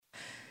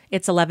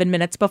It's 11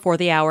 minutes before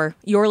the hour.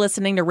 You're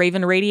listening to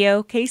Raven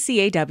Radio,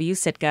 KCAW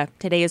Sitka.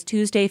 Today is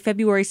Tuesday,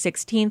 February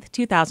 16th,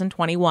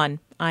 2021.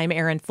 I'm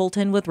Erin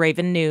Fulton with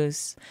Raven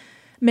News.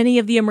 Many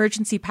of the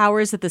emergency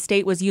powers that the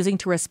state was using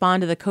to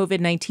respond to the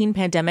COVID-19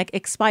 pandemic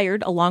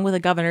expired along with the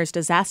governor's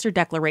disaster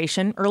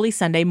declaration early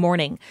Sunday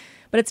morning.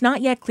 But it's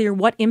not yet clear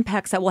what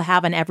impacts that will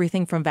have on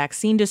everything from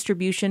vaccine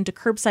distribution to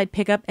curbside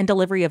pickup and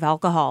delivery of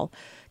alcohol.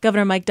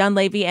 Governor Mike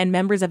Dunleavy and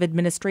members of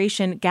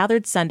administration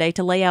gathered Sunday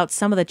to lay out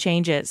some of the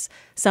changes.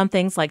 Some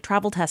things like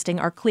travel testing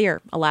are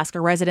clear. Alaska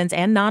residents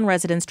and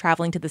non-residents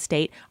traveling to the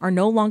state are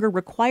no longer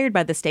required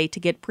by the state to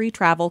get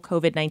pre-travel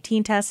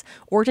COVID-19 tests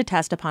or to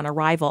test upon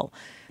arrival.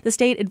 The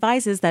state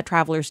advises that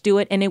travelers do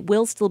it, and it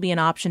will still be an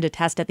option to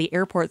test at the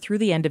airport through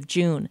the end of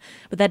June.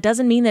 But that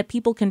doesn't mean that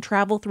people can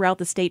travel throughout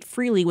the state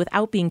freely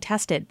without being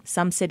tested.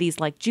 Some cities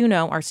like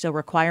Juneau are still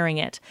requiring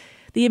it.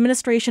 The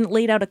administration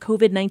laid out a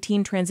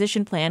COVID-19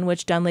 transition plan,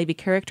 which Dunleavy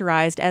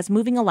characterized as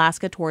moving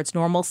Alaska towards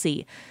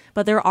normalcy.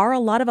 But there are a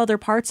lot of other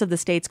parts of the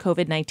state's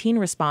COVID-19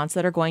 response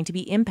that are going to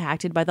be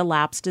impacted by the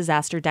lapsed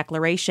disaster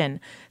declaration.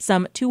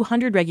 Some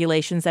 200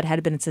 regulations that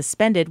had been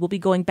suspended will be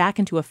going back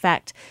into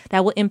effect.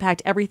 That will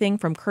impact everything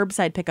from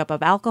curbside pickup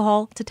of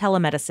alcohol to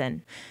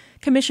telemedicine.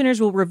 Commissioners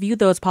will review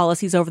those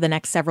policies over the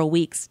next several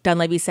weeks.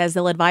 Dunleavy says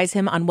they'll advise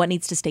him on what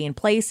needs to stay in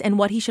place and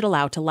what he should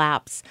allow to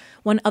lapse.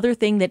 One other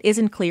thing that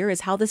isn't clear is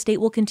how the state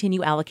will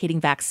continue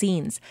allocating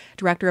vaccines.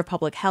 Director of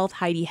Public Health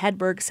Heidi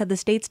Hedberg said the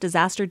state's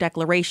disaster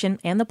declaration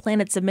and the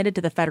plan it submitted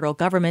to the federal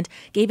government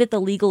gave it the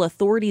legal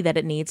authority that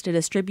it needs to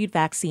distribute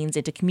vaccines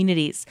into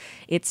communities.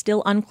 It's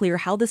still unclear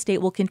how the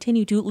state will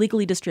continue to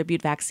legally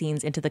distribute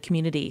vaccines into the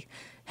community.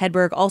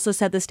 Hedberg also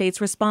said the state's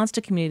response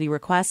to community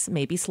requests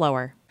may be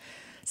slower.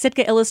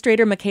 Sitka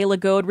illustrator Michaela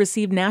Goad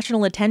received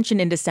national attention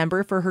in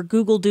December for her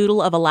Google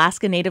Doodle of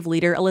Alaska Native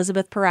leader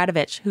Elizabeth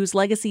Peratrovich, whose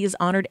legacy is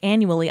honored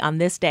annually on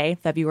this day,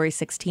 February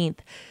 16th.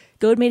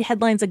 Goad made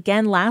headlines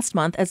again last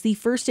month as the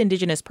first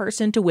Indigenous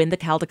person to win the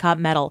Caldecott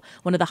Medal,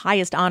 one of the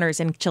highest honors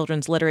in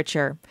children's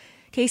literature.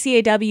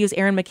 KCAW's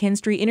Erin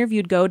McKinstry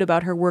interviewed Goad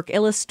about her work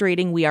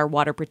illustrating We Are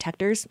Water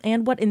Protectors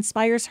and what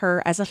inspires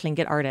her as a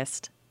Tlingit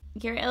artist.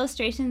 Your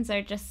illustrations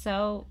are just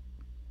so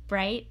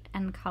bright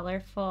and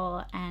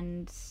colorful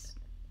and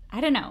I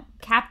don't know,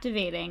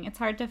 captivating. It's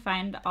hard to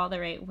find all the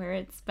right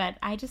words, but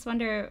I just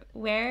wonder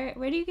where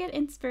do you get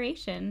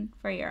inspiration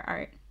for your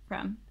art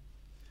from?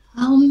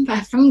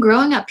 From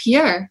growing up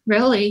here,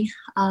 really.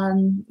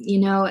 I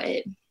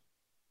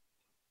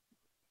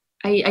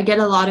get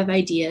a lot of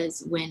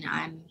ideas when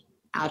I'm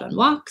out on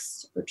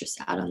walks or just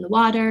out on the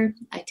water.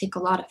 I take a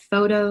lot of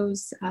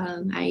photos.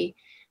 I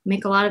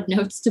make a lot of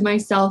notes to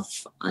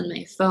myself on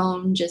my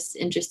phone, just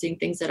interesting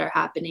things that are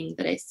happening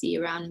that I see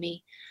around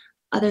me.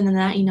 Other than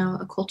that,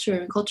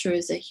 culture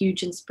is a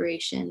huge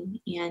inspiration.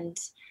 And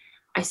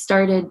I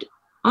started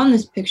on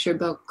this picture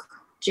book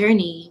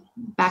journey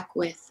back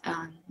with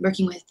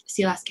working with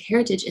Sealaska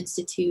Heritage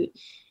Institute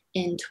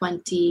in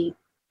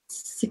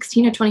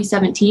 2016 or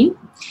 2017.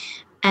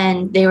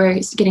 And they were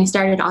getting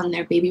started on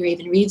their Baby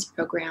Raven Reads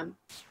program.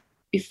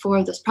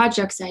 Before those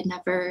projects, I'd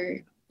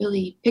never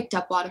really picked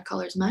up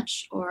watercolors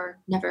much or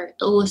never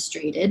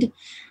illustrated.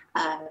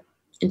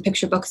 And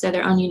picture books are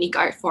their own unique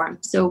art form.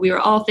 So we were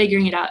all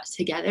figuring it out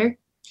together.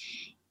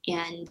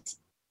 And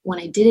when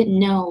I didn't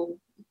know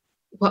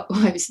what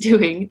I was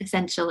doing,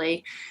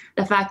 essentially,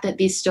 the fact that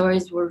these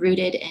stories were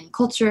rooted in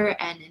culture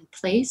and in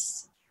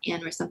place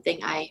and were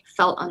something I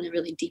felt on a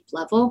really deep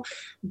level,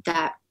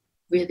 that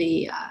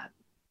really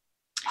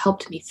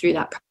helped me through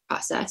that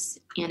process.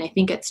 And I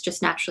think it's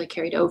just naturally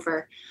carried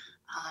over.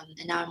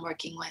 And now I'm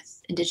working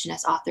with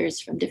Indigenous authors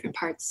from different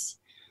parts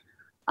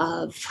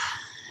of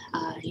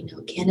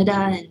Canada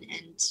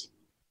and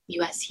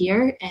US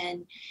here,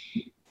 and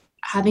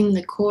having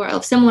the core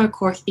of similar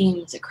core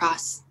themes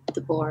across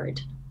the board.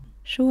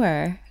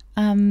 Sure.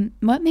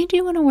 What made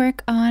you want to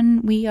work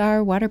on We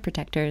Are Water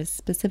Protectors,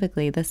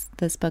 specifically this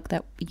book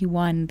that you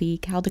won the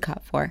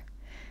Caldecott for?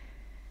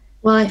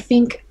 Well, I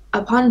think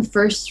upon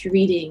first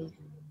reading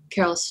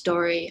Carol's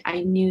story,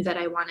 I knew that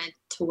I wanted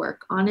to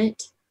work on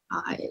it.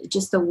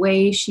 Just the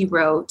way she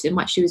wrote and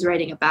what she was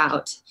writing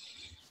about,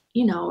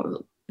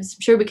 I'm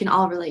sure we can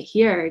all relate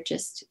here,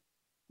 just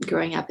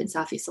growing up in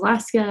Southeast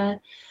Alaska,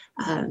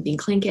 being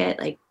Tlingit,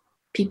 like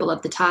people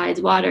of the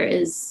tides. Water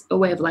is a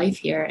way of life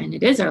here, and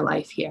it is our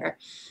life here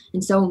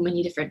in so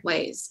many different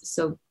ways.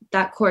 So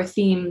that core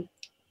theme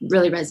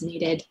really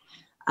resonated.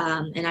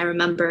 And I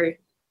remember,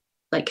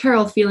 like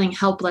Carol, feeling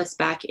helpless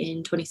back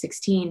in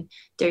 2016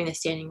 during the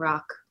Standing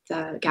Rock,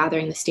 the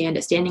gathering, the stand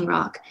at Standing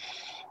Rock.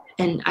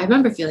 And I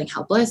remember feeling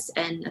helpless.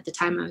 And at the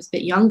time I was a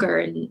bit younger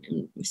and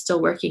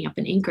still working up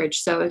in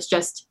Anchorage. So it was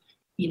just,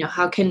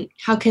 how can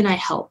I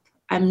help?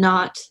 I'm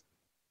not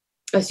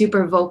a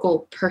super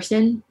vocal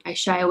person. I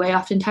shy away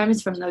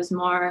oftentimes from those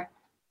more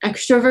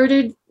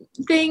extroverted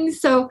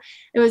things. So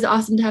it was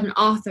awesome to have an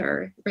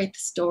author write the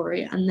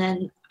story. And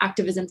then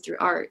activism through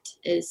art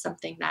is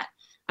something that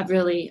I've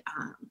really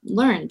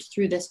learned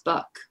through this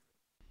book.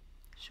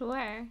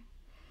 Sure.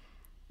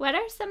 What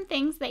are some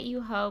things that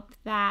you hope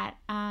that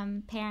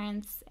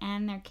parents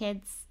and their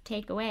kids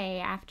take away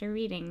after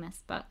reading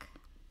this book?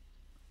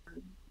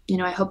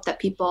 I hope that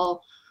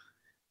people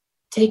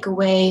take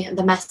away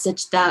the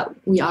message that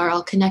we are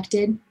all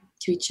connected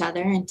to each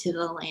other and to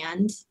the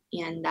land,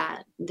 and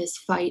that this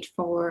fight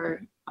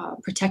for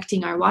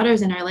protecting our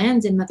waters and our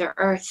lands and Mother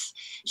Earth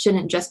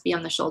shouldn't just be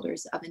on the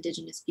shoulders of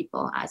Indigenous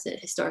people as it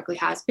historically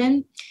has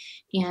been.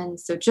 And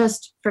so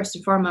just first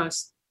and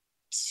foremost,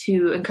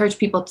 to encourage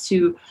people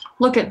to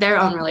look at their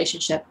own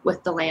relationship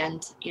with the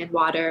land and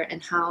water,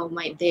 and how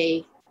might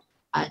they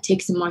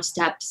take some more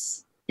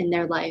steps in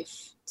their life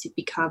to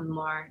become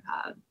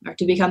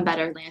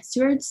better land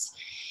stewards,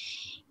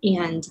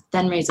 and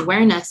then raise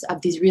awareness of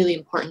these really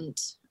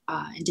important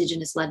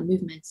Indigenous-led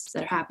movements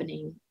that are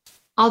happening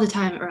all the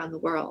time around the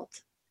world,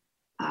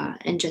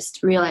 and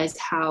just realize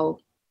how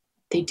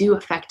they do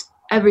affect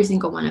every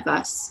single one of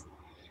us.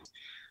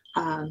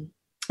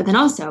 But then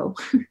also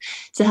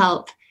to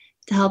help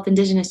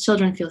Indigenous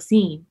children feel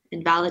seen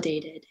and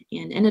validated,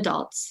 and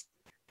adults,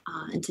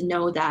 and to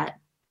know that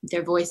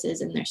their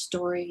voices and their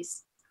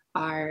stories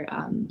are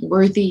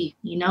worthy,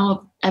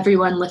 of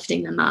everyone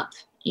lifting them up,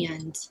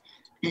 and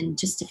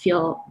just to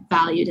feel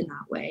valued in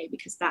that way,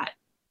 because that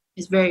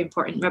is very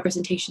important.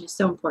 Representation is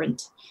so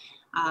important.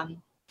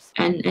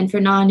 And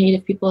for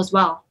non-Native people as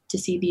well, to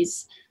see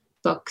these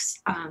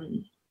books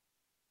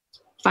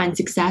find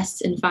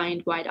success and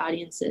find wide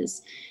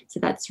audiences. So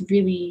that's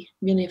really,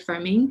 really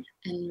affirming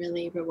and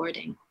really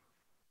rewarding.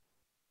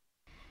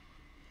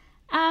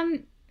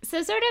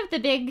 So sort of the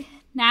big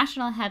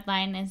national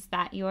headline is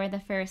that you're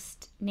the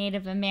first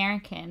Native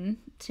American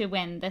to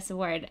win this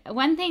award.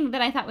 One thing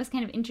that I thought was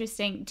kind of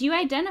interesting, do you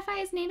identify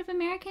as Native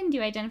American? Do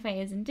you identify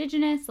as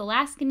Indigenous,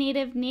 Alaska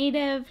Native?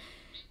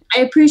 I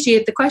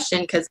appreciate the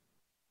question, because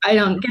I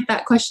don't get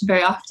that question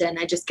very often.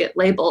 I just get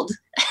labeled.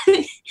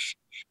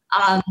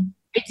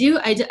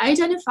 I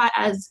identify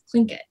as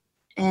Tlingit,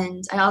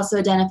 and I also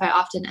identify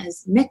often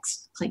as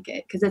mixed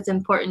Tlingit, because it's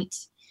important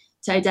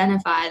to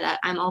identify that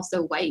I'm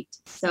also white.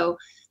 So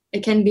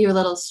it can be a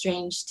little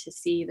strange to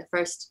see the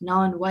first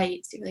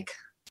non-white. So you're like,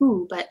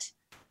 ooh, but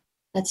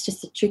that's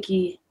just a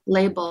tricky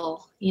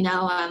label,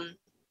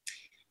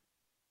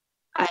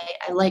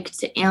 I like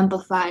to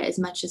amplify as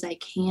much as I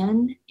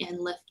can and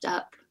lift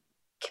up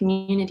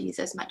communities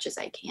as much as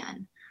I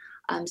can.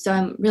 So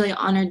I'm really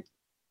honored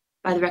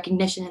by the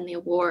recognition and the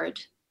award,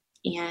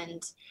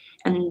 and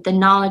the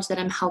knowledge that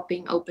I'm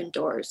helping open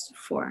doors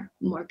for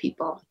more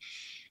people.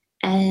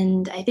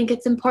 And I think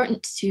it's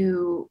important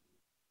to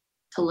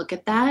look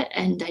at that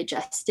and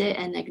digest it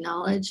and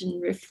acknowledge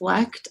and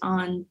reflect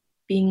on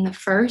being the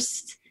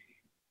first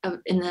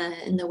in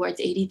the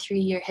word's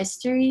 83-year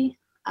history.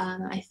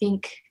 I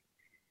think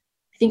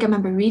I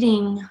remember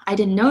reading, I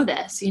didn't know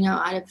this,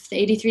 out of the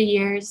 83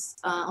 years,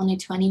 only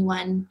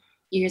 21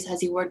 years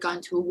has the award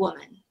gone to a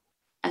woman.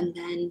 And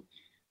then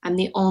I'm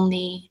the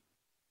only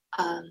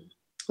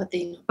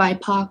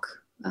BIPOC,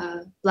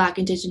 Black,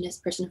 Indigenous,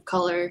 person of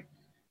color,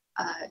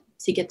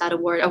 to get that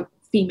award, a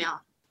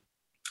female.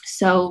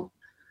 So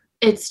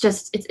it's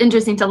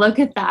interesting to look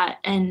at that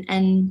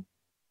and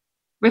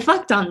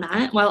reflect on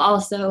that, while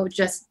also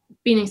just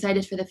being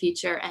excited for the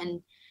future,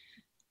 and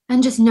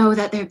just know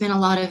that there have been a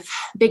lot of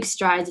big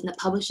strides in the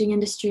publishing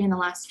industry in the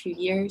last few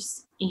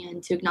years,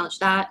 and to acknowledge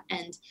that.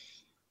 And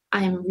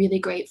I am really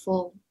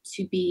grateful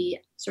to be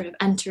sort of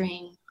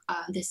entering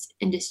this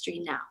industry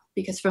now,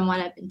 because from what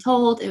I've been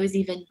told, it was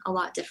even a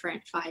lot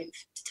different 5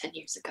 to 10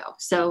 years ago.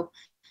 So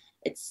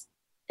it's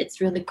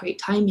really great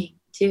timing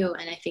too,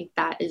 and I think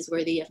that is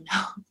worthy of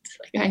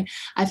note.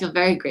 I feel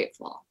very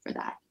grateful for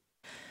that.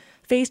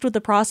 Faced with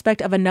the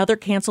prospect of another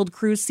canceled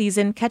cruise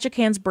season,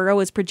 Ketchikan's borough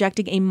is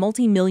projecting a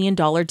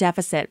multi-million-dollar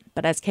deficit.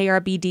 But as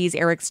KRBD's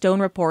Eric Stone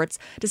reports,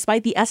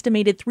 despite the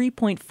estimated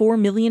 $3.4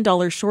 million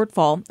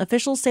shortfall,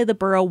 officials say the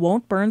borough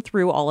won't burn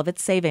through all of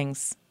its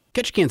savings.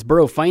 Ketchikan's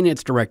Borough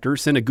Finance Director,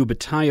 Sina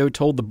Gubatayo,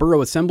 told the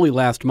Borough Assembly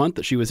last month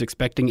that she was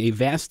expecting a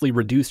vastly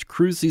reduced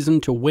cruise season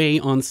to weigh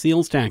on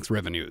sales tax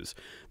revenues.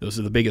 Those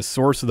are the biggest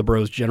source of the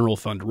borough's general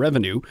fund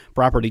revenue.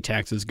 Property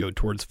taxes go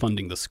towards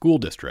funding the school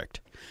district.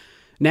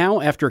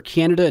 Now, after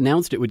Canada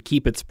announced it would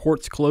keep its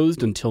ports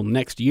closed until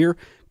next year,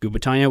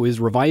 Gubatayo is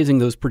revising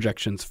those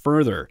projections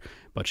further.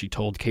 But she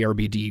told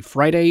KRBD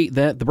Friday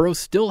that the borough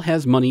still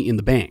has money in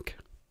the bank.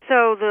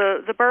 So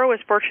the borough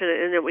is fortunate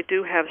in that we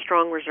do have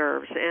strong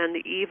reserves, and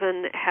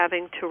even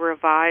having to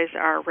revise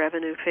our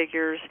revenue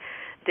figures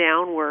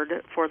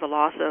downward for the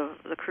loss of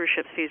the cruise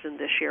ship season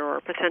this year, or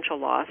potential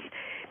loss,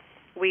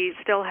 we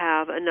still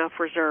have enough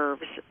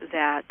reserves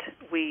that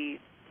we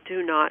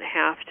do not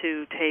have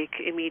to take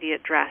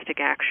immediate drastic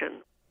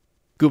action.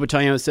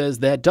 Gubatayo says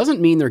that doesn't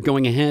mean they're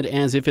going ahead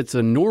as if it's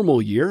a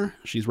normal year.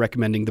 She's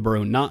recommending the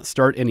borough not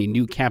start any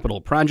new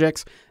capital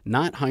projects,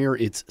 not hire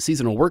its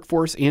seasonal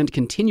workforce, and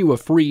continue a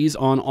freeze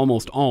on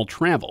almost all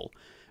travel.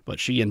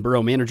 But she and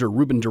borough manager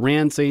Ruben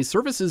Duran say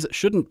services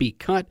shouldn't be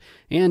cut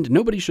and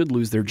nobody should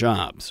lose their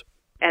jobs.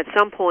 At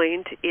some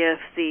point, if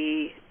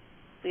the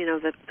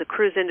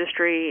cruise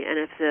industry and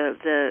if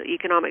the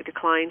economic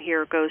decline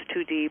here goes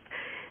too deep,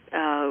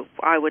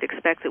 I would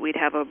expect that we'd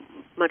have a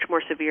much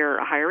more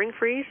severe hiring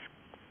freeze.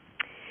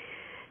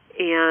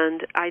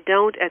 And I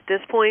don't, at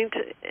this point,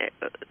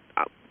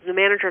 the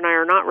manager and I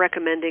are not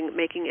recommending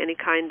making any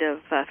kind of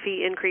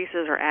fee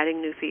increases or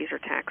adding new fees or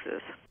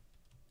taxes.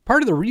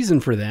 Part of the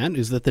reason for that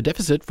is that the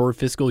deficit for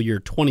fiscal year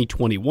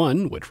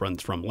 2021, which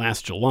runs from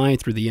last July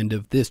through the end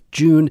of this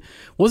June,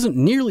 wasn't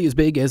nearly as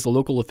big as the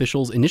local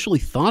officials initially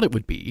thought it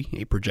would be.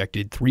 A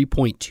projected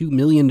 $3.2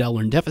 million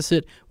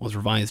deficit was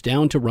revised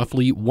down to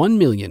roughly $1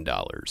 million.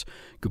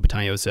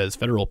 Gubitayo says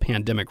federal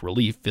pandemic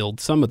relief filled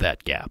some of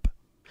that gap.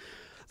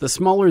 The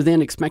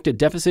smaller-than-expected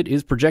deficit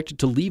is projected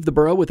to leave the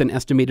borough with an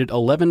estimated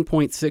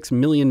 $11.6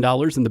 million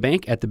in the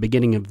bank at the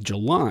beginning of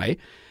July.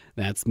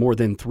 That's more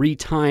than 3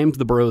 times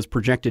the borough's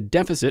projected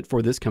deficit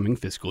for this coming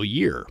fiscal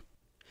year.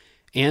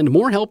 And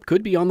more help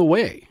could be on the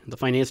way. The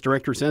finance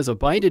director says a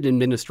Biden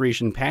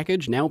administration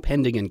package now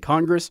pending in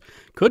Congress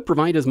could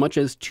provide as much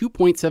as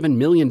 $2.7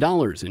 million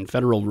in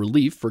federal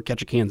relief for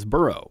Ketchikan's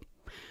borough.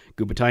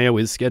 Gubitayo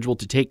is scheduled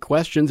to take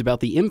questions about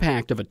the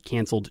impact of a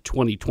canceled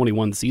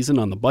 2021 season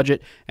on the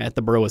budget at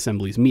the Borough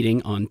Assembly's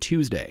meeting on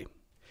Tuesday.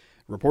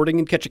 Reporting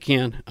in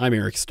Ketchikan, I'm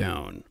Eric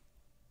Stone.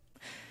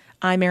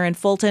 I'm Erin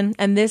Fulton,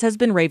 and this has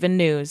been Raven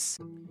News.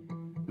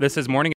 This is Morning